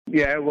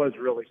Yeah, it was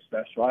really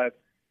special.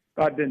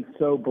 I've been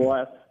so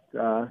blessed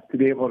to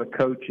be able to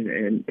coach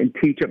and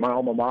teach at my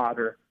alma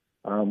mater.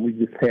 We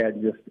just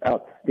had just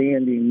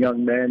outstanding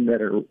young men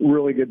that are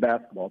really good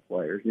basketball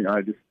players.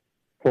 I just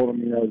told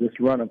them, this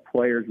run of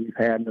players we've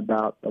had in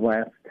about the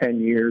last 10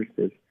 years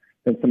has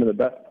been some of the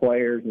best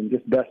players and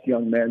just best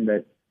young men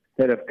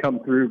that have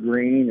come through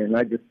Green. And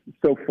I just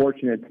so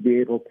fortunate to be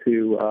able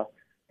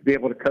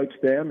to coach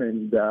them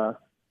and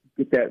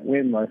get that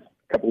win last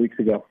couple weeks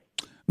ago.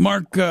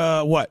 Mark,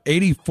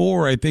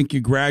 84, I think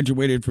you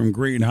graduated from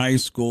Green High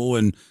School,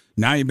 and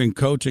now you've been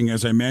coaching,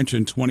 as I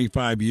mentioned,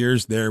 25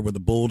 years there with the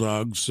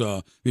Bulldogs.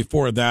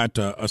 Before that,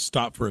 a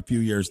stop for a few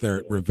years there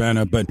at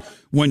Ravenna. But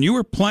when you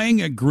were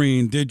playing at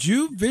Green, did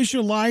you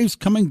visualize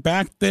coming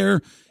back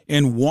there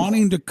and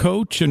wanting to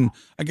coach? And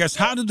I guess,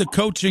 how did the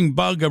coaching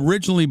bug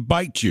originally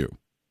bite you?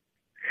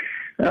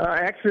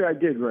 Actually, I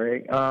did,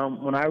 Ray.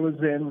 When I was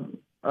in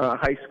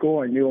high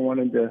school, I knew I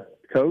wanted to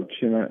coach,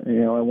 and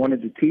I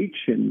wanted to teach,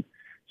 and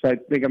so I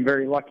think I'm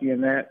very lucky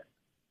in that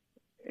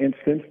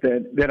instance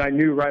that I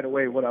knew right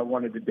away what I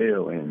wanted to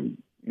do. And,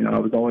 I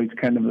was always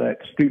kind of that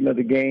student of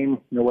the game.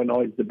 I wasn't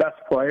always the best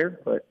player,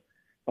 but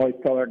I always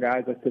tell our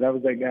guys, I said I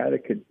was that guy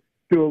that could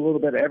do a little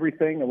bit of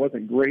everything. I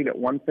wasn't great at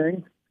one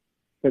thing,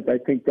 but I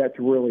think that's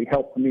really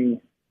helped me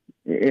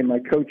in my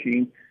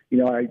coaching.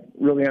 I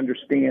really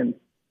understand,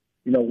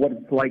 what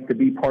it's like to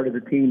be part of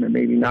the team and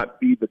maybe not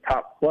be the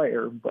top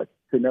player, but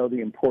to know the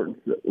importance,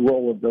 the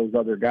role of those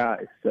other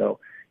guys. So,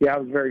 yeah, I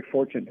was very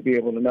fortunate to be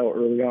able to know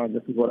early on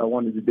this is what I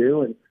wanted to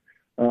do.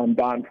 And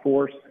Don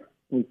Force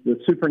was the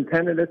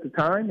superintendent at the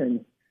time,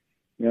 and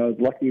I was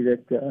lucky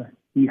that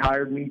he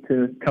hired me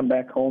to come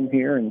back home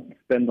here and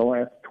spend the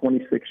last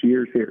 26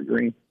 years here at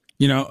Green.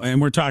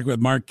 And we're talking with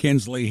Mark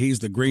Kinsley. He's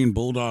the Green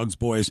Bulldogs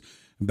boys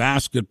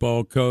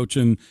basketball coach,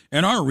 and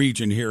our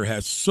region here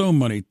has so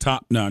many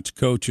top-notch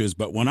coaches.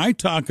 But when I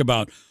talk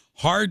about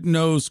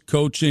hard-nosed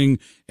coaching,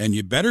 and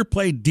you better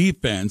play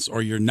defense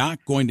or you're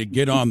not going to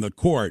get on the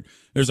court,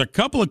 there's a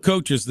couple of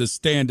coaches that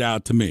stand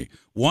out to me.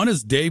 One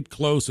is Dave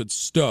Close at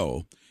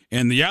Stowe,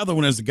 and the other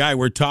one is the guy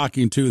we're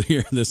talking to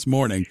here this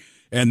morning,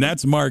 and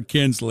that's Mark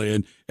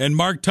Kinsley. And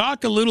Mark,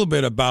 talk a little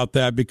bit about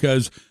that,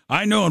 because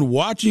I know in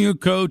watching you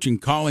coach and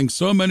calling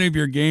so many of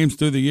your games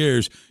through the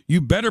years,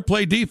 you better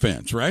play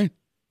defense, right?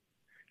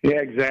 Yeah,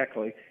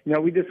 exactly.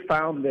 We just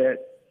found that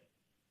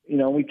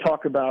we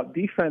talk about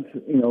defense,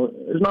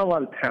 there's not a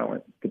lot of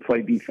talent to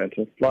play defense.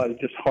 It's a lot of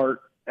just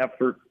heart,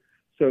 effort.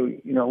 So,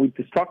 we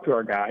just talk to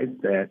our guys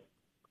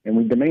and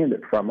we demand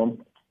it from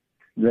them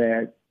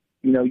that,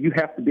 you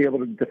have to be able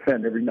to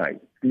defend every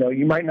night.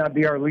 You might not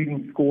be our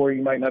leading scorer,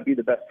 you might not be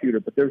the best shooter,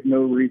 but there's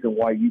no reason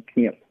why you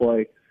can't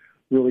play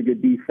really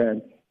good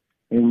defense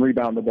and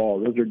rebound the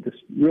ball. Those are just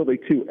really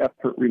two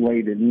effort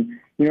related. And,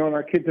 and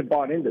our kids have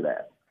bought into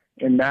that.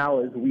 And now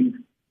as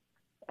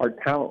our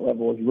talent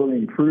level has really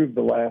improved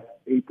the last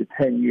 8 to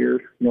 10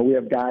 years. We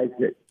have guys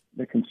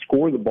that can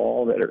score the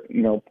ball that are,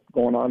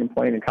 going on and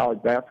playing in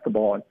college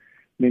basketball. And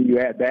then you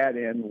add that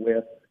in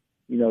with,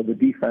 the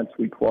defense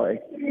we play.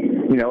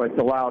 It's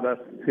allowed us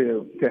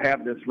to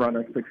have this run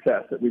of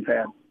success that we've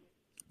had.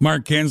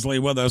 Mark Kinsley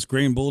with us,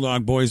 Green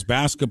Bulldog boys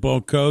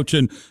basketball coach.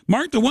 And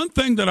Mark, the one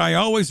thing that I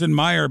always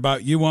admire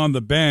about you on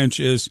the bench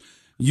is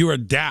you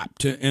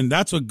adapt, and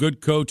that's what good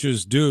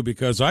coaches do,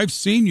 because I've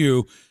seen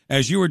you,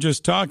 as you were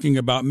just talking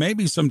about,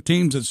 maybe some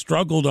teams that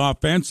struggled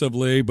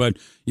offensively, but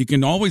you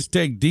can always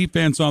take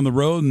defense on the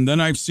road. And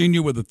then I've seen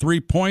you with a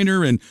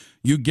three-pointer, and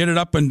you get it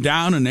up and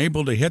down and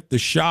able to hit the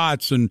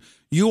shots, and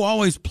you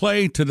always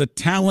play to the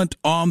talent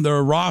on the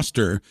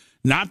roster.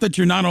 Not that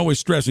you're not always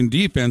stressing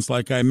defense,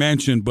 like I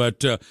mentioned,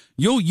 but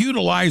you'll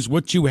utilize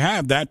what you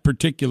have that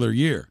particular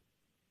year.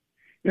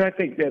 I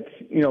think that's,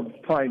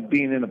 probably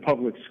being in a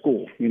public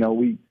school.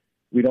 We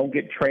don't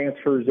get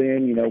transfers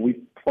in. We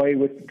play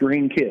with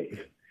Green kids.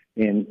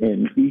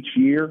 And each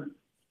year,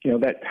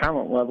 that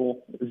talent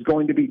level is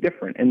going to be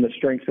different, and the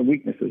strengths and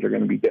weaknesses are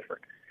going to be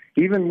different.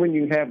 Even when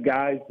you have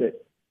guys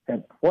that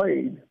have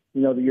played,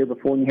 the year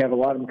before, and you have a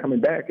lot of them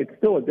coming back, it's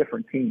still a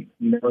different team.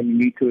 And you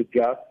need to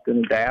adjust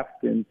and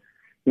adapt. And,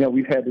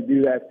 we've had to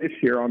do that this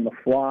year on the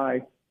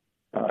fly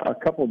a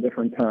couple of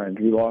different times.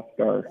 We lost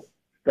our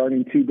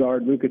starting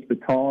two-guard, Lucas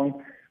Batong,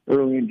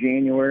 early in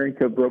January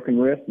to a broken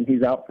wrist, and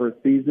he's out for a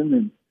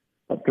season.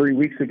 And 3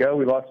 weeks ago,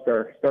 we lost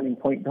our starting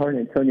point guard,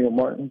 Antonio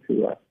Martin,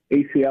 to an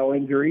ACL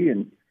injury.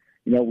 And,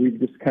 we've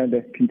just kind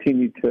of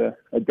continued to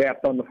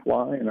adapt on the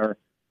fly, and our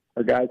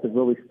guys have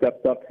really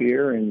stepped up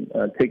here and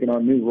taken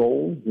on new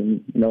roles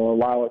and,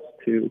 allow us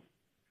to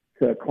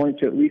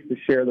clinch at least a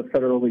share of the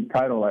Federal League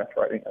title last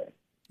Friday night.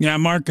 Yeah,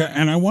 Mark,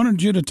 and I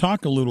wanted you to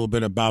talk a little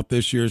bit about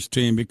this year's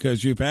team,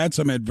 because you've had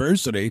some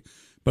adversity,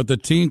 but the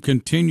team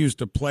continues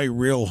to play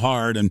real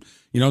hard. And,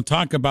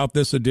 talk about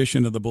this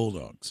edition of the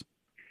Bulldogs.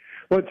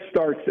 Well, it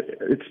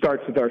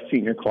starts with our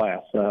senior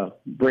class.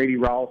 Brady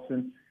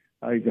Rolison,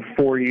 he's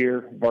a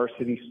 4-year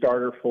varsity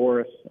starter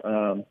for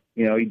us.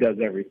 He does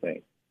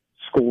everything.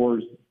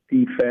 Scores,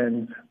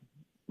 defends,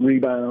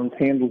 rebounds,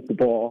 handles the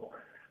ball.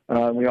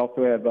 We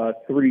also have a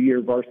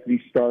 3-year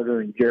varsity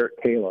starter in Jarrett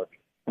Taylor.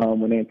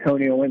 When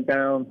Antonio went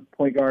down,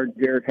 point guard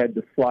Jared had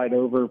to slide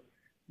over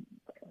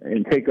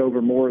and take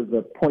over more of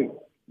the point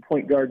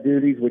guard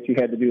duties, which he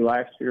had to do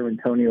last year.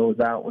 Antonio was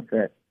out with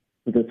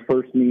his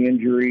first knee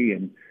injury,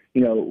 and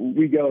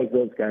we go as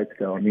those guys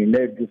go. I mean,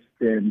 they've just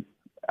been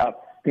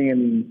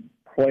outstanding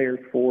players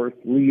for us,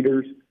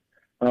 leaders.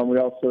 We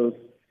also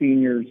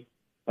seniors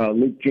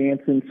Luke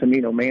Jansen,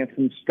 Samino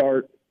Manson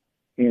start,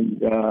 and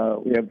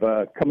we have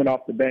coming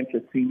off the bench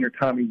a senior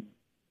Tommy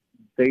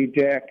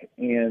Zajac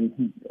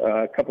and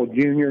a couple of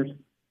juniors,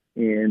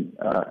 and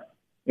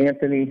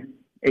Anthony,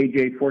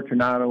 AJ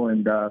Fortunato,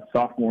 and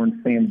sophomore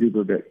and Sam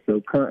Dubrovich.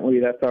 So currently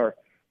that's our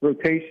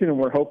rotation, and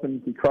we're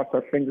hoping, we cross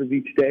our fingers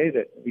each day,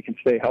 that we can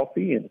stay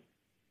healthy, and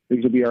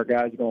these will be our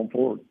guys going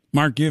forward.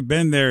 Mark, you've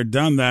been there,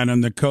 done that,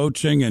 and the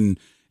coaching and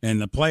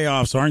the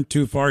playoffs aren't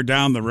too far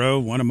down the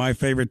road. One of my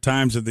favorite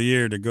times of the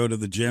year to go to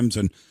the gyms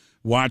and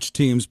watch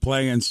teams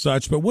play and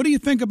such. But what do you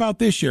think about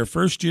this year?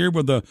 First year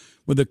with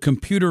the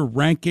computer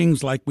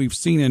rankings like we've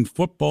seen in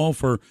football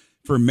for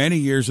many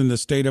years in the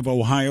state of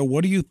Ohio.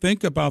 What do you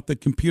think about the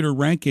computer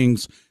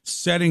rankings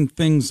setting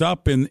things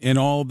up in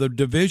all the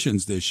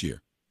divisions this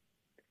year?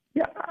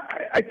 Yeah,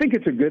 I think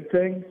it's a good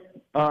thing.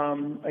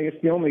 I guess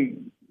the only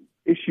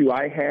issue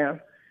I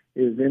have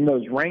is in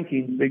those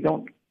rankings,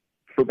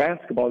 for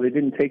basketball, they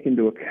didn't take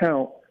into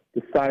account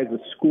the size of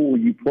school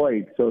you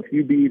played. So if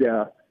you beat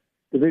a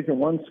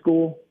Division I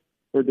school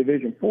or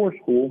Division IV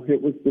school,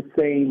 it was the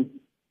same.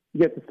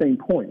 You get the same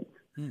points.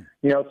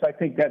 So I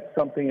think that's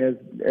something as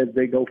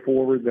they go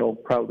forward, they'll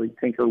probably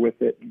tinker with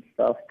it and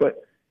stuff.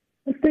 But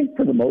I think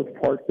for the most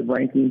part, the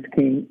rankings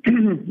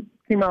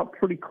came out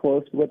pretty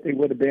close to what they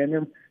would have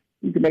been.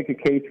 You can make a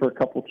case for a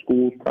couple of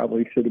schools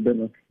probably should have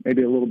been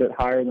maybe a little bit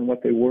higher than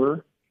what they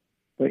were.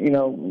 But,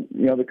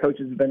 the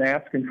coaches have been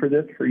asking for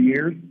this for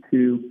years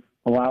to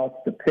allow us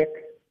to pick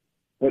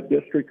what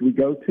district we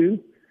go to.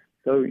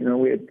 So,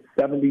 we had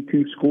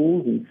 72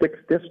 schools in 6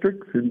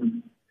 districts,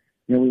 and,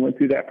 we went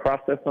through that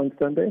process on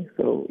Sunday.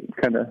 So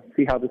kind of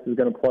see how this is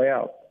going to play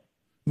out.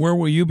 Where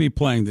will you be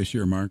playing this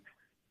year, Mark?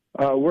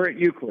 We're at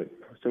Euclid.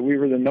 So we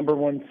were the number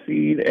 1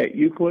 seed at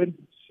Euclid.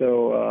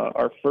 So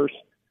our first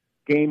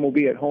game will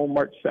be at home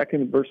March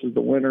 2nd versus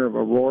the winner of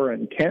Aurora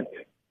and Kent.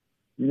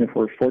 And if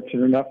we're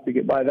fortunate enough to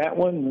get by that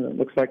one, it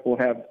looks like we'll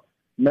have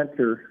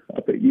Mentor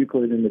up at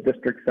Euclid in the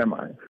district semis.